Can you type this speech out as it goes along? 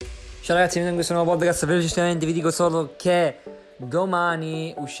Ciao ragazzi, benvenuti in questo nuovo podcast. Velocissimamente vi dico solo che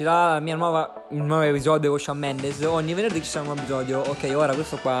domani uscirà il nuovo episodio con Shawn Mendes. Ogni venerdì ci sarà un nuovo episodio. Ok, ora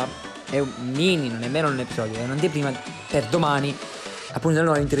questo qua è un mini, non è nemmeno un episodio, è un'anteprima per domani, appunto la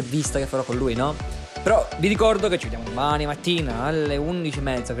nuova intervista che farò con lui, no? Però vi ricordo che ci vediamo domani mattina alle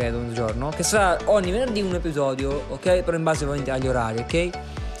 11:30, credo, un giorno, che sarà ogni venerdì un episodio, ok? Però in base ovviamente agli orari, ok?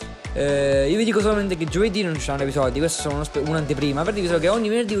 Io vi dico solamente che giovedì non usciranno episodi. Questo è un'anteprima per dirvi solo che ogni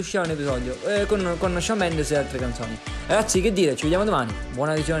venerdì uscirà un episodio con Shawn Mendes e altre canzoni. Ragazzi, che dire, ci vediamo domani.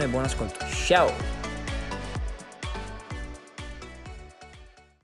 Buona visione e buon ascolto. Ciao.